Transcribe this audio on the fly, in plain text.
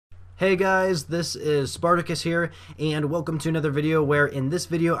Hey guys, this is Spartacus here, and welcome to another video where in this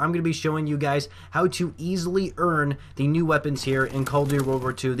video I'm going to be showing you guys how to easily earn the new weapons here in Call of Duty World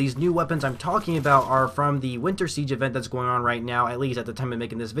War II. These new weapons I'm talking about are from the Winter Siege event that's going on right now, at least at the time of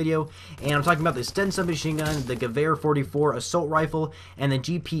making this video, and I'm talking about the Sten submachine gun, the Gewehr 44 assault rifle, and the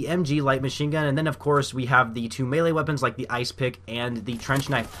GPMG light machine gun, and then of course we have the two melee weapons like the ice pick and the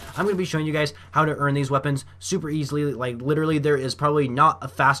trench knife. I'm going to be showing you guys how to earn these weapons super easily. Like literally there is probably not a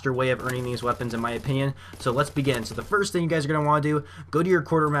faster way of earning these weapons in my opinion. So let's begin. So the first thing you guys are going to want to do, go to your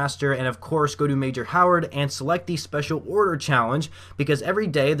quartermaster and of course go to Major Howard and select the special order challenge, because every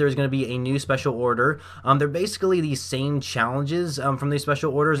day there's going to be a new special order. They're basically the same challenges from these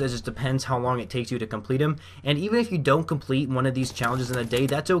special orders. It just depends how long it takes you to complete them, and even if you don't complete one of these challenges in a day,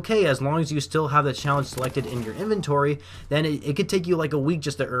 that's okay as long as you still have the challenge selected in your inventory. Then it could take you like a week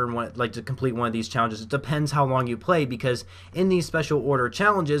just to earn one, like to complete one of these challenges. It depends how long you play, because in these special order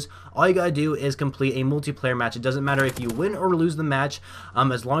challenges all you gotta do is complete a multiplayer match. It doesn't matter if you win or lose the match,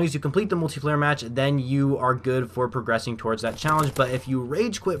 as long as you complete the multiplayer match, then you are good for progressing towards that challenge. But if you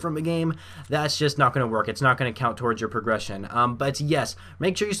rage quit from a game, that's just not going to work. It's not going to count towards your progression. But yes,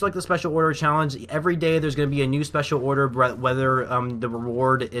 make sure you select the special order challenge. Every day there's going to be a new special order, whether the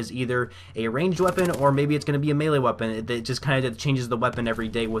reward is either a ranged weapon or maybe it's going to be a melee weapon. It just kind of changes the weapon every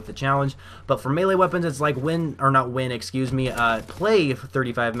day with the challenge. But for melee weapons, it's like play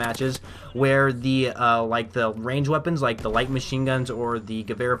 35 matches, where the like the range weapons like the light machine guns or the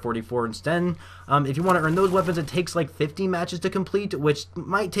Gewehr 44 and Sten, if you want to earn those weapons, it takes like 50 matches to complete, which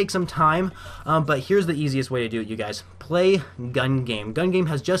might take some time, but here's the easiest way to do it, you guys. Play Gun Game. Gun Game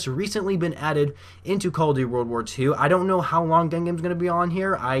has just recently been added into Call of Duty World War II. I don't know how long Gun Game is going to be on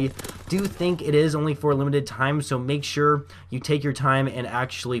here. I do think it is only for a limited time, so make sure you take your time and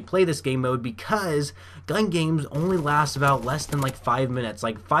actually play this game mode, because gun games only last about less than like 5 minutes.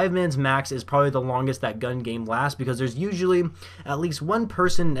 Like 5 minutes max is probably the longest that gun game lasts, because there's usually at least one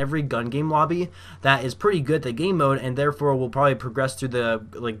person in every gun game lobby that is pretty good at the game mode, and therefore will probably progress through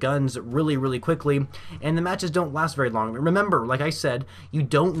the guns really quickly, and the matches don't last very long. Remember, like I said, you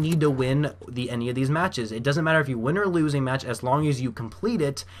don't need to win any of these matches. It doesn't matter if you win or lose a match, as long as you complete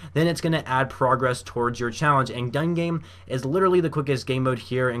it, then it's going to add progress towards your challenge. And gun game is literally the quickest game mode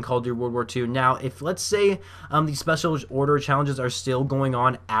here in Call of Duty World War II. Now, if let's say these special order challenges are still going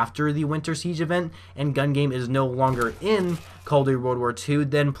on after the Winter Siege event and gun game is no longer in Call of Duty World War II,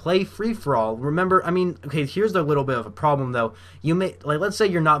 then play free-for-all. Remember, I mean, okay, here's a little bit of a problem though. You may, like, let's say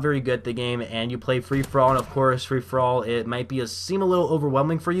you're not very good at the game and you play free-for-all, and of course free-for-all, it might seem a little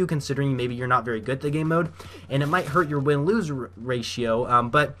overwhelming for you, considering maybe you're not very good at the game mode, and it might hurt your win-lose ratio,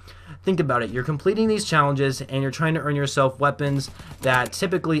 but think about it. You're completing these challenges and you're trying to earn yourself weapons that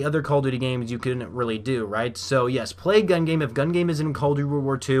typically other Call of Duty games you couldn't really do, right? So yes, play Gun Game. If Gun Game is in Call of Duty World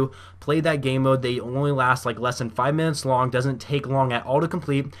War II, play that game mode. They only last like less than 5 minutes long, doesn't take long at all to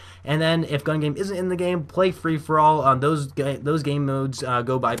complete. And then if Gun Game isn't in the game, play free-for-all. Those game modes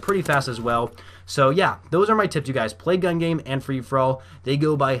go by pretty fast as well. So yeah, those are my tips, you guys. Play Gun Game and free-for-all. They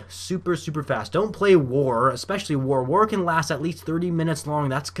go by super fast. Don't play War, especially War. War can last at least 30 minutes long.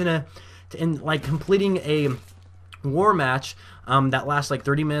 That's gonna, in like completing a war match that lasts like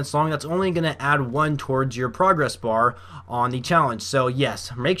 30 minutes long, that's only going to add 1 towards your progress bar on the challenge. So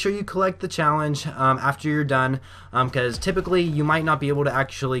yes, make sure you collect the challenge after you're done, because typically you might not be able to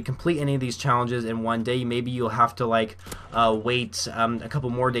actually complete any of these challenges in one day. Maybe you'll have to like wait a couple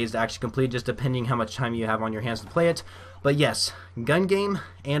more days to actually complete, just depending how much time you have on your hands to play it. But yes, Gun Game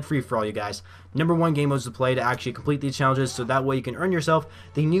and free-for-all, you guys. #1 game modes to play to actually complete these challenges, so that way you can earn yourself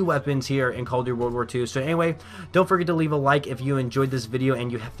the new weapons here in Call of Duty World War II. So anyway, don't forget to leave a like if you enjoyed this video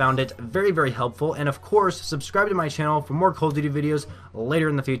and you have found it very helpful. And of course, subscribe to my channel for more Call of Duty videos later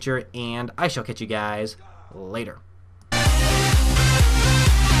in the future, and I shall catch you guys later.